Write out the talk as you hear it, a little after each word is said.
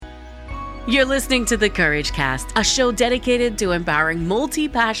You're listening to The Courage Cast, a show dedicated to empowering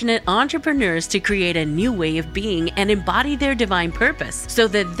multi-passionate entrepreneurs to create a new way of being and embody their divine purpose so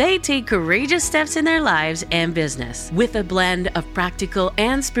that they take courageous steps in their lives and business. With a blend of practical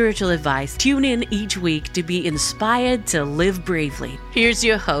and spiritual advice, tune in each week to be inspired to live bravely. Here's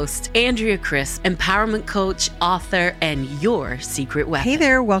your host, Andrea, empowerment coach, author, and your secret weapon. Hey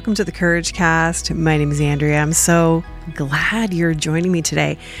there, welcome to The Courage Cast. My name is Andrea. I'm so glad you're joining me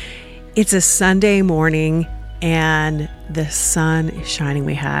today. It's a Sunday morning and the sun is shining.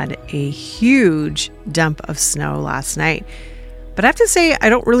 We had a huge dump of snow last night, but I have to say I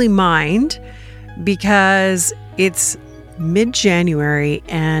don't really mind because it's mid-January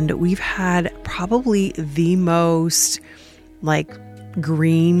and we've had probably the most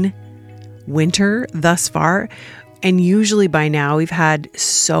green winter thus far. And usually by now we've had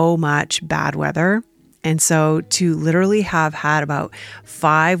so much bad weather. And so to literally have had about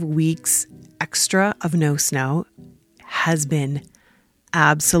 5 weeks extra of no snow has been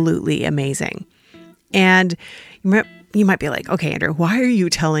absolutely amazing. And you might be like, okay, Andrew, why are you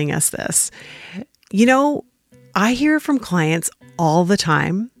telling us this? You know, I hear from clients all the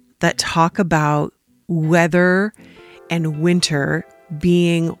time that talk about weather and winter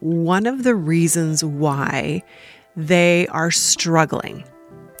being one of the reasons why they are struggling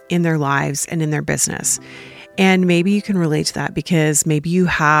in their lives and in their business. And maybe you can relate to that because maybe you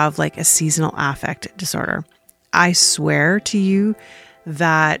have a seasonal affect disorder. I swear to you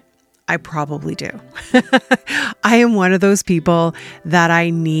that I probably do. I am one of those people that I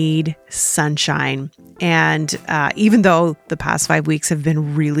need sunshine. And even though the past 5 weeks have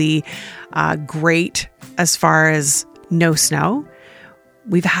been really great as far as no snow,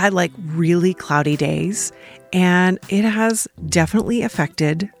 we've had really cloudy days, and it has definitely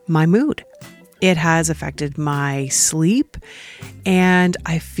affected my mood. It has affected my sleep, and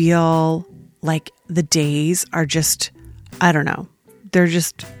I feel like the days are just, I don't know, they're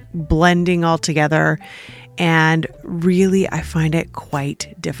just blending all together. And really, I find it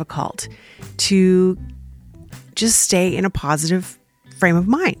quite difficult to just stay in a positive frame of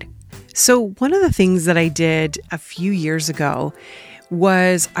mind. So one of the things that I did a few years ago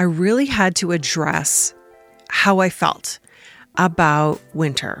was I really had to address how I felt about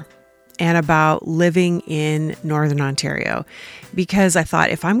winter and about living in Northern Ontario, because I thought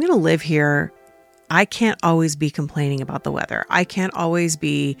if I'm going to live here, I can't always be complaining about the weather. I can't always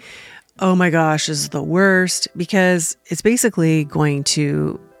be, oh my gosh, this is the worst, because it's basically going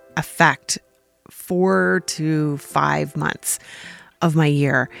to affect 4 to 5 months of my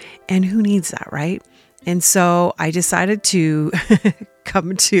year. And who needs that, right? And so I decided to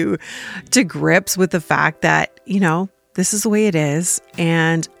come to grips with the fact that, this is the way it is.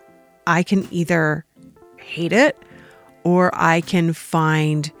 And I can either hate it or I can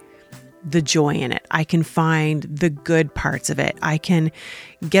find the joy in it. I can find the good parts of it. I can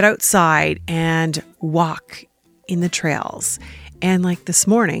get outside and walk in the trails. And this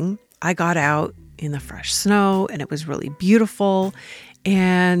morning, I got out in the fresh snow and it was really beautiful.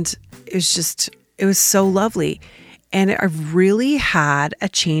 And it was so lovely. And I've really had a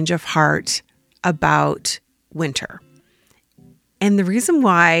change of heart about winter. And the reason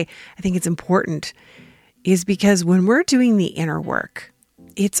why I think it's important is because when we're doing the inner work,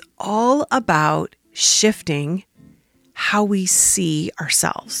 it's all about shifting how we see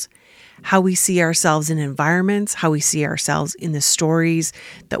ourselves in environments, how we see ourselves in the stories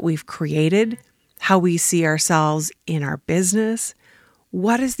that we've created, how we see ourselves in our business.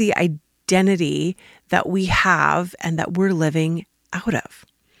 What is the identity that we have and that we're living out of?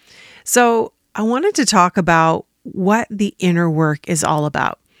 So I wanted to talk about what the inner work is all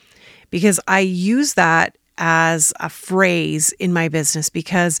about, because I use that as a phrase in my business,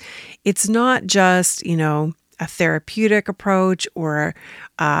 because it's not just, a therapeutic approach or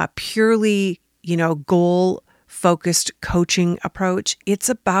a purely, goal-focused coaching approach.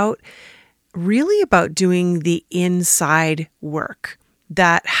 It's really about doing the inside work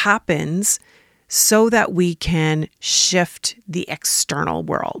that happens so that we can shift the external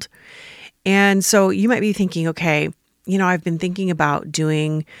world. And so you might be thinking, okay, I've been thinking about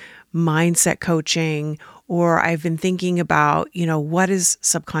doing mindset coaching, or I've been thinking about, what is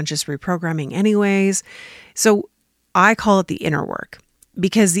subconscious reprogramming anyways? So I call it the inner work,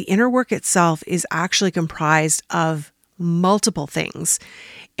 because the inner work itself is actually comprised of multiple things.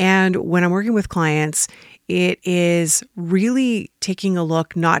 And when I'm working with clients, it is really taking a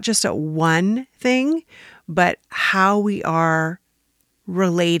look not just at one thing, but how we are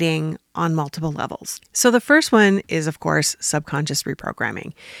relating on multiple levels. So the first one is, of course, subconscious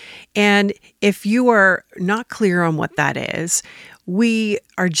reprogramming. And if you are not clear on what that is, We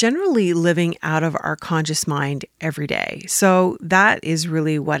are generally living out of our conscious mind every day. So that is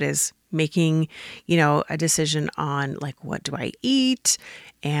really what is making, a decision on like, what do I eat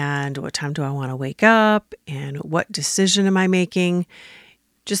and what time do I want to wake up and what decision am I making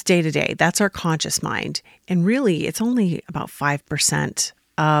just day to day. That's our conscious mind. And really, it's only about 5%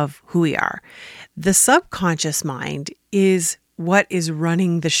 of who we are. The subconscious mind is what is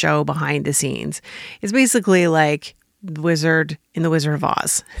running the show behind the scenes. It's basically like the wizard in The Wizard of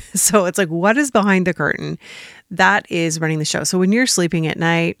Oz. So it's like, what is behind the curtain? That is running the show. So when you're sleeping at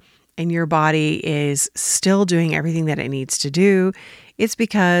night and your body is still doing everything that it needs to do, it's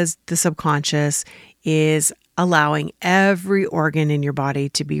because the subconscious is allowing every organ in your body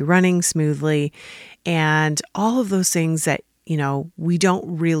to be running smoothly. And all of those things that, we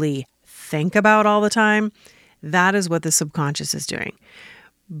don't really think about all the time, that is what the subconscious is doing.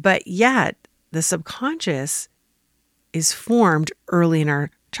 But yet the subconscious is formed early in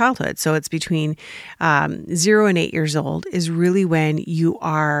our childhood. So it's between 0 and 8 years old is really when you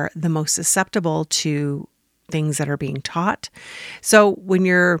are the most susceptible to things that are being taught. So when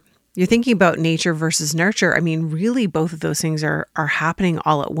you're thinking about nature versus nurture, really both of those things are happening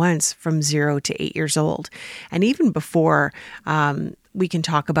all at once from 0 to 8 years old. And even before, we can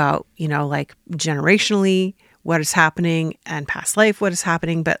talk about, like generationally, what is happening and past life, what is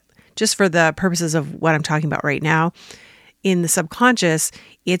happening. But just for the purposes of what I'm talking about right now, in the subconscious,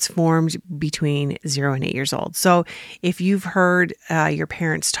 it's formed between 0 and 8 years old. So if you've heard your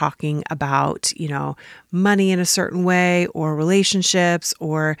parents talking about, money in a certain way or relationships,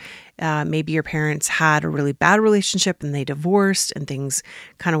 or maybe your parents had a really bad relationship and they divorced and things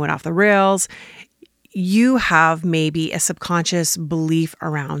kind of went off the rails, you have maybe a subconscious belief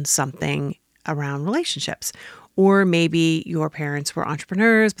around something around relationships. Or maybe your parents were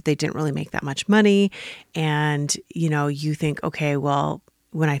entrepreneurs, but they didn't really make that much money. And, you think, okay, well,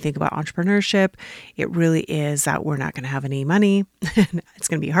 when I think about entrepreneurship, it really is that we're not going to have any money. It's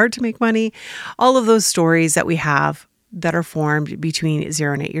going to be hard to make money. All of those stories that we have that are formed between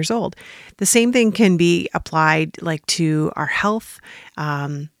 0 and 8 years old. The same thing can be applied like to our health.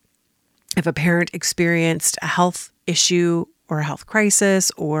 If a parent experienced a health issue or a health crisis,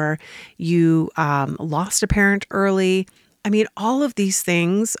 or you lost a parent early. All of these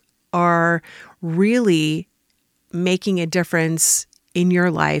things are really making a difference in your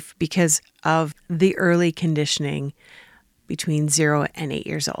life because of the early conditioning between 0 and 8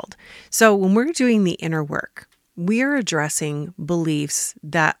 years old. So when we're doing the inner work, we are addressing beliefs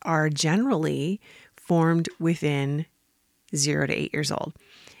that are generally formed within 0 to 8 years old.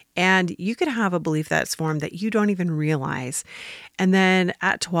 And you could have a belief that's formed that you don't even realize. And then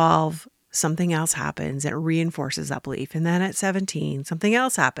at 12, something else happens and it reinforces that belief. And then at 17, something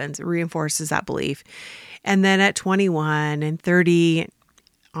else happens, it reinforces that belief. And then at 21 and 30,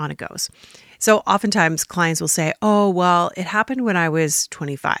 on it goes. So oftentimes clients will say, oh, well, it happened when I was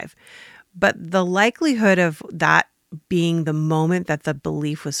 25. But the likelihood of that being the moment that the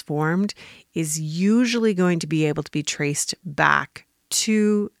belief was formed is usually going to be able to be traced back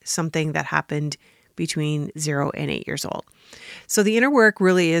to something that happened between 0 and 8 years old. So the inner work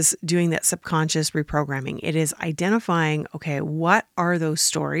really is doing that subconscious reprogramming. It is identifying, okay, what are those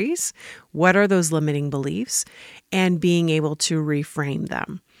stories? What are those limiting beliefs? And being able to reframe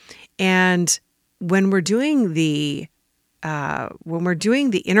them. And when we're doing the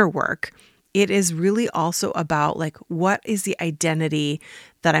inner work, it is really also about like, what is the identity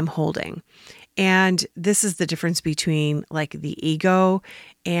that I'm holding? And this is the difference between like the ego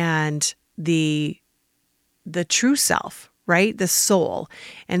and the true self, right? The soul.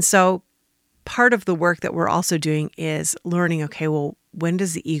 And so part of the work that we're also doing is learning, okay, well, when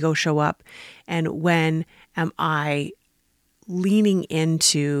does the ego show up? And when am I leaning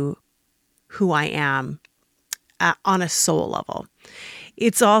into who I am on a soul level?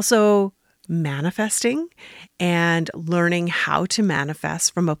 It's also manifesting and learning how to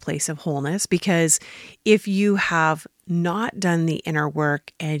manifest from a place of wholeness. Because if you have not done the inner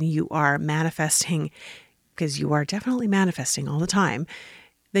work and you are manifesting, because you are definitely manifesting all the time,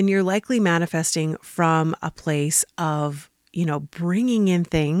 then you're likely manifesting from a place of, bringing in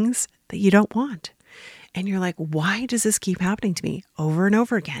things that you don't want. And you're like, why does this keep happening to me over and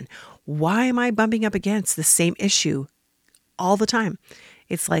over again? Why am I bumping up against the same issue all the time?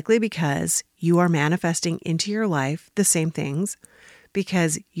 It's likely because you are manifesting into your life the same things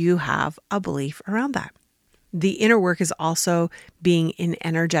because you have a belief around that. The inner work is also being in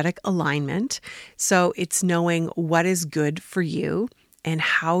energetic alignment. So it's knowing what is good for you And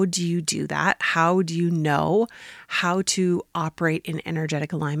how do you do that? How do you know how to operate in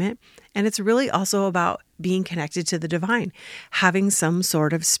energetic alignment? And it's really also about being connected to the divine, having some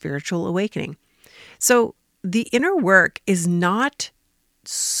sort of spiritual awakening. So the inner work is not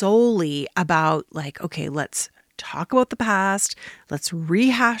solely about like, okay, let's talk about the past. Let's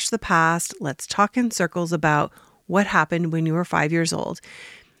rehash the past. Let's talk in circles about what happened when you were 5 years old.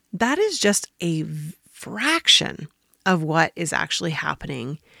 That is just a fraction of what is actually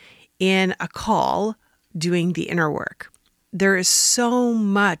happening in a call doing the inner work. There is so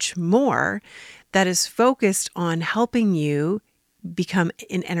much more that is focused on helping you become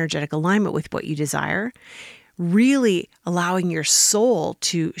in energetic alignment with what you desire, really allowing your soul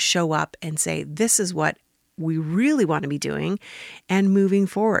to show up and say, this is what we really want to be doing and moving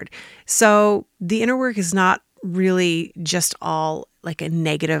forward. So the inner work is not really just all like a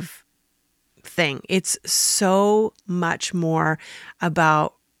negative thing. It's so much more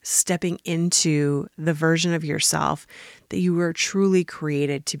about stepping into the version of yourself that you were truly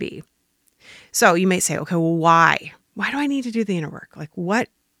created to be. So you may say, okay, well, why? Why do I need to do the inner work? Like, what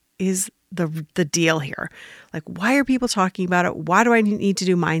is the deal here? Like, why are people talking about it? Why do I need to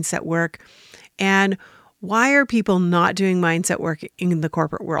do mindset work? And why are people not doing mindset work in the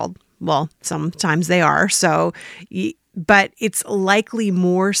corporate world? Well, sometimes they are. So, but it's likely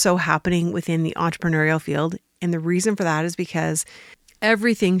more so happening within the entrepreneurial field. And the reason for that is because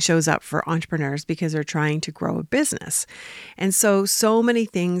everything shows up for entrepreneurs because they're trying to grow a business. And so many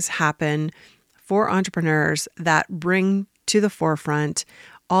things happen for entrepreneurs that bring to the forefront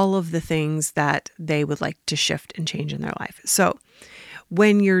all of the things that they would like to shift and change in their life. So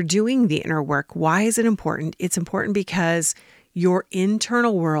when you're doing the inner work, why is it important? It's important because your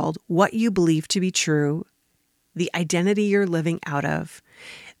internal world, what you believe to be true, the identity you're living out of,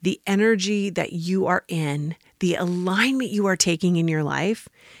 the energy that you are in, the alignment you are taking in your life,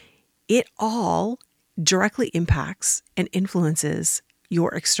 it all directly impacts and influences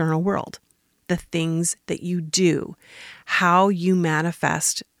your external world, the things that you do, how you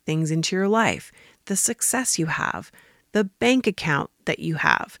manifest things into your life, the success you have, the bank account that you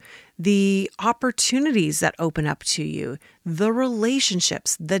have, the opportunities that open up to you, the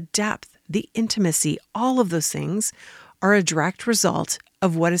relationships, the depth, the intimacy, all of those things are a direct result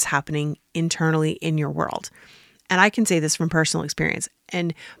of what is happening internally in your world. And I can say this from personal experience.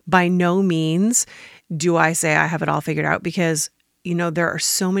 And by no means do I say I have it all figured out because, there are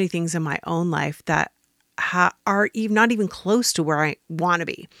so many things in my own life that are not even close to where I want to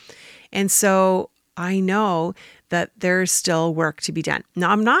be. And so I know that there's still work to be done.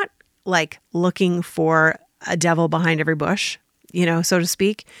 Now, I'm not like looking for a devil behind every bush, so to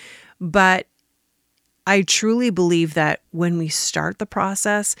speak, but I truly believe that when we start the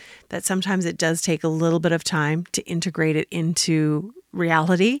process, that sometimes it does take a little bit of time to integrate it into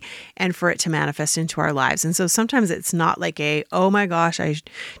reality and for it to manifest into our lives. And so sometimes it's not like oh my gosh, I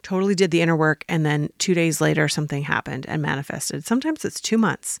totally did the inner work and then 2 days later something happened and manifested. Sometimes it's 2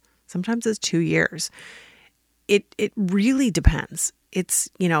 months. Sometimes it's 2 years. It really depends. It's,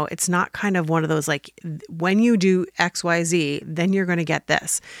 it's not kind of one of those like when you do XYZ, then you're going to get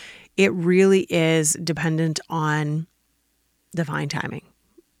this. It really is dependent on divine timing,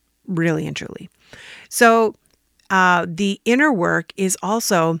 really and truly. So the inner work is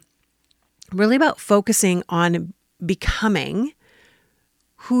also really about focusing on becoming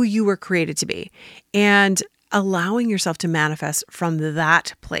who you were created to be and allowing yourself to manifest from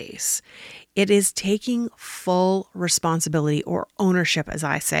that place. It is taking full responsibility or ownership, as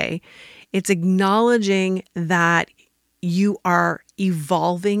I say. It's acknowledging that you are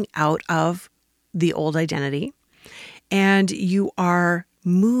evolving out of the old identity and you are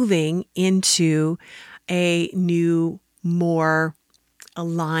moving into a new, more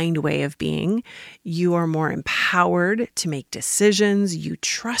aligned way of being. You are more empowered to make decisions. You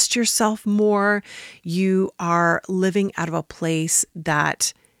trust yourself more. You are living out of a place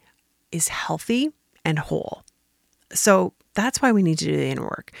that is healthy and whole. So that's why we need to do the inner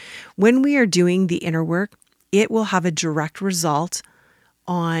work. When we are doing the inner work, it will have a direct result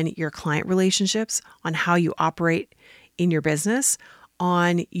on your client relationships, on how you operate in your business,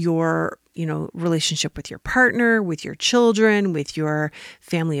 on your, relationship with your partner, with your children, with your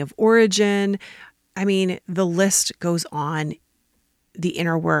family of origin. I mean, the list goes on. The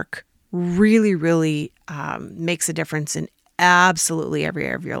inner work really, really makes a difference in absolutely every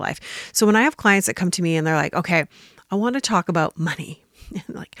area of your life. So when I have clients that come to me and they're like, okay, I want to talk about money.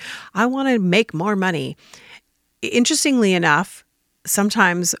 Like, I want to make more money. Interestingly enough,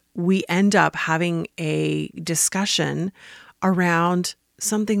 sometimes we end up having a discussion around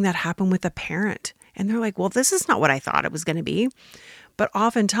something that happened with a parent. And they're like, well, this is not what I thought it was going to be. But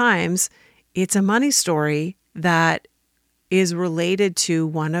oftentimes it's a money story that is related to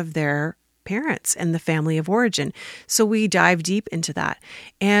one of their parents and the family of origin. So we dive deep into that.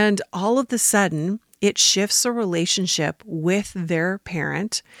 And all of a sudden, it shifts a relationship with their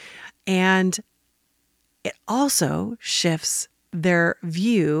parent, and it also shifts their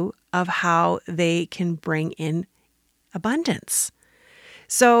view of how they can bring in abundance.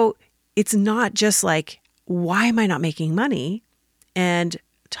 So it's not just like, why am I not making money? And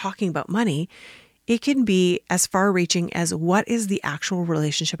talking about money, it can be as far reaching as what is the actual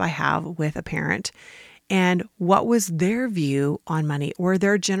relationship I have with a parent and what was their view on money or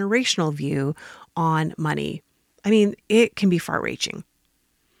their generational view on money. I mean, it can be far reaching.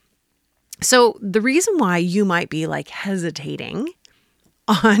 So the reason why you might be like hesitating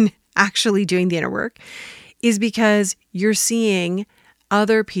on actually doing the inner work is because you're seeing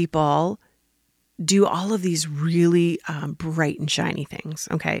other people do all of these really bright and shiny things.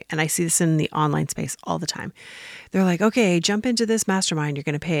 Okay. And I see this in the online space all the time. They're like, okay, jump into this mastermind. You're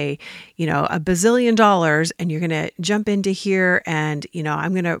going to pay, $1 bazillion and you're going to jump into here. And,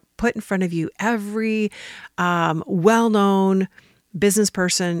 I'm going to put in front of you every well-known business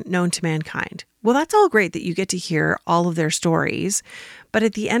person known to mankind. Well, that's all great that you get to hear all of their stories. But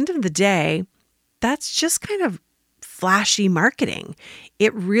at the end of the day, that's just kind of flashy marketing.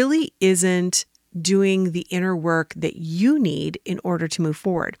 It really isn't doing the inner work that you need in order to move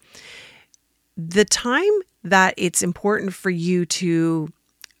forward. The time that it's important for you to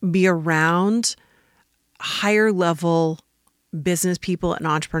be around higher level business people and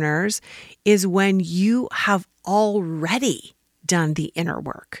entrepreneurs is when you have already done the inner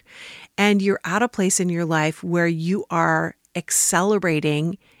work and you're at a place in your life where you are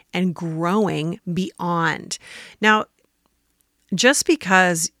accelerating and growing beyond. Now, just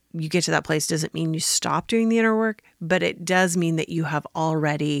because you get to that place doesn't mean you stop doing the inner work, but it does mean that you have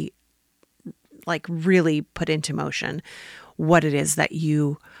already really put into motion what it is that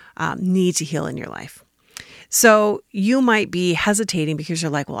you need to heal in your life. So you might be hesitating because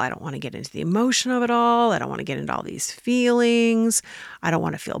you're like, well, I don't want to get into the emotion of it all. I don't want to get into all these feelings. I don't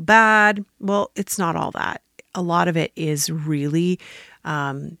want to feel bad. Well, it's not all that. A lot of it is really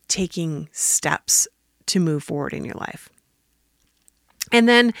taking steps to move forward in your life. And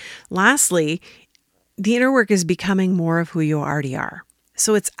then lastly, the inner work is becoming more of who you already are.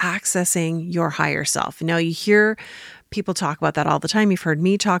 So it's accessing your higher self. Now you hear people talk about that all the time. You've heard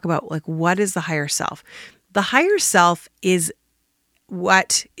me talk about what is the higher self? The higher self is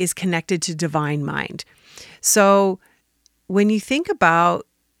what is connected to divine mind. So when you think about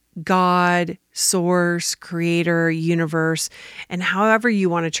God, source, creator, universe, and however you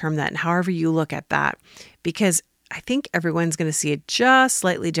want to term that and however you look at that, because I think everyone's going to see it just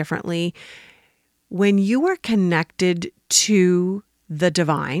slightly differently. When you are connected to the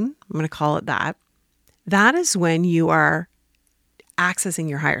divine, I'm going to call it that, that is when you are accessing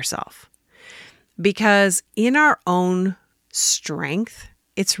your higher self. Because in our own strength,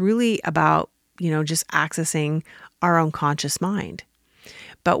 it's really about, just accessing our own conscious mind.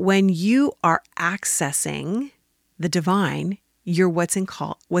 But when you are accessing the divine, you're what's in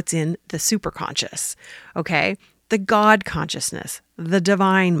the superconscious, okay? The God consciousness, the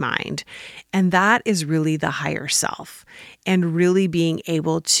divine mind. And that is really the higher self and really being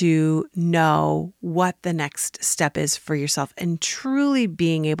able to know what the next step is for yourself and truly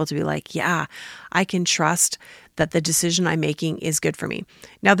being able to be like, yeah, I can trust that the decision I'm making is good for me.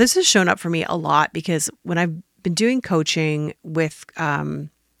 Now, this has shown up for me a lot because when I've been doing coaching with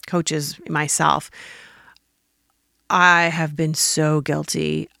coaches myself, I have been so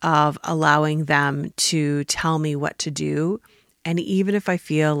guilty of allowing them to tell me what to do. And even if I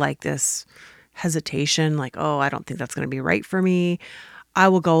feel like this hesitation, like, oh, I don't think that's going to be right for me, I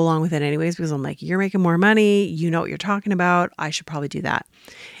will go along with it anyways because I'm like, you're making more money. You know what you're talking about. I should probably do that.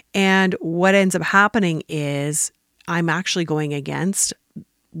 And what ends up happening is I'm actually going against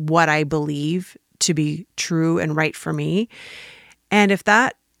what I believe to be true and right for me. And if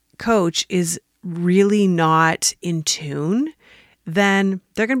that coach is really not in tune, then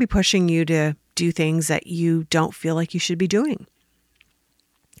they're going to be pushing you to do things that you don't feel like you should be doing.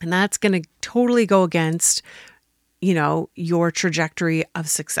 And that's going to totally go against, your trajectory of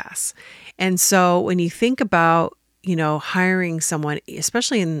success. And so when you think about, hiring someone,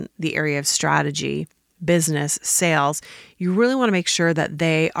 especially in the area of strategy, business, sales, you really want to make sure that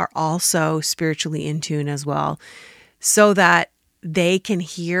they are also spiritually in tune as well, so that they can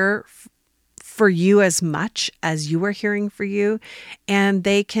hear for you as much as you are hearing for you. And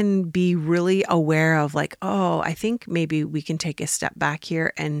they can be really aware of like, oh, I think maybe we can take a step back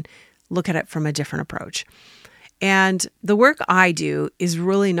here and look at it from a different approach. And the work I do is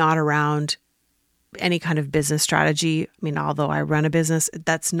really not around any kind of business strategy. I mean, although I run a business,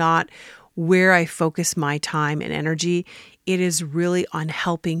 that's not where I focus my time and energy. It is really on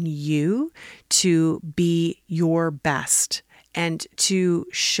helping you to be your best and to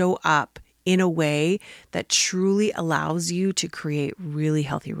show up in a way that truly allows you to create really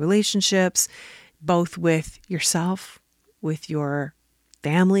healthy relationships, both with yourself, with your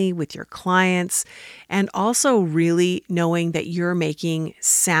family, with your clients, and also really knowing that you're making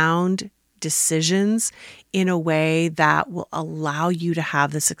sound decisions in a way that will allow you to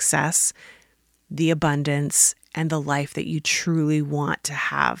have the success, the abundance, and the life that you truly want to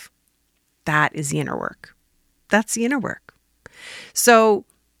have. That is the inner work. That's the inner work. So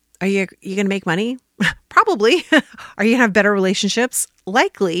are you going to make money? Probably. Are you going to have better relationships?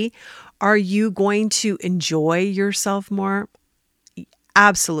 Likely. Are you going to enjoy yourself more?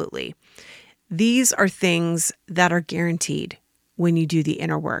 Absolutely. These are things that are guaranteed when you do the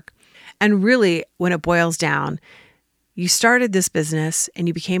inner work. And really, when it boils down, you started this business and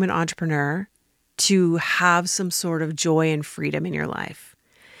you became an entrepreneur to have some sort of joy and freedom in your life.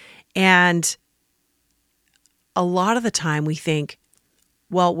 And a lot of the time we think,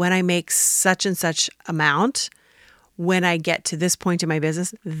 well, when I make such and such amount, when I get to this point in my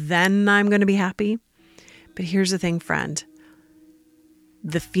business, then I'm going to be happy. But here's the thing, friend.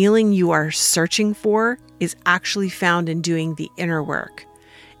 The feeling you are searching for is actually found in doing the inner work.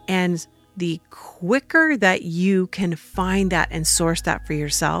 And the quicker that you can find that and source that for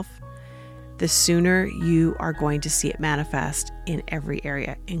yourself, the sooner you are going to see it manifest in every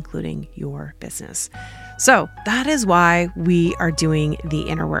area, including your business. So that is why we are doing the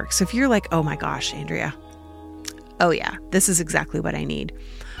inner work. So if you're like, oh my gosh, Andrea, oh yeah, this is exactly what I need,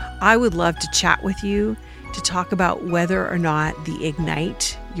 I would love to chat with you to talk about whether or not the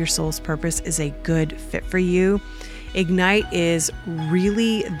Ignite, your soul's purpose, is a good fit for you. Ignite is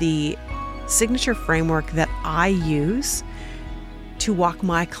really the signature framework that I use to walk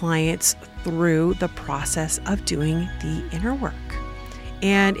my clients through the process of doing the inner work.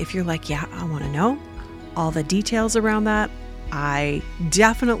 And if you're like, yeah, I want to know all the details around that, I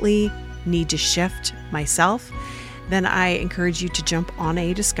definitely need to shift myself, then I encourage you to jump on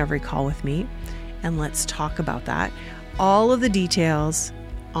a discovery call with me and let's talk about that. All of the details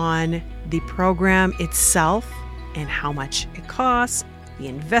on the program itself and how much it costs, the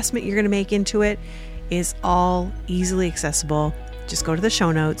investment you're going to make into it, is all easily accessible. Just go to the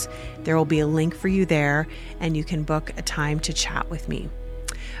show notes. There will be a link for you there, and you can book a time to chat with me.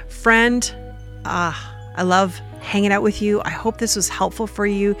 Friend, I love hanging out with you. I hope this was helpful for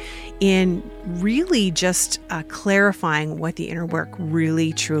you in really just clarifying what the inner work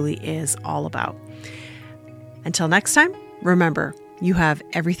really, truly is all about. Until next time, remember, you have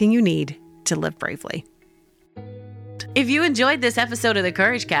everything you need to live bravely. If you enjoyed this episode of the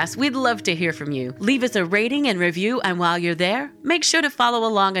Courage Cast, we'd love to hear from you. Leave us a rating and review, and while you're there, make sure to follow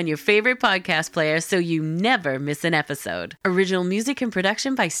along on your favorite podcast player so you never miss an episode. Original music and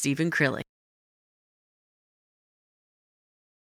production by Stephen Crilly.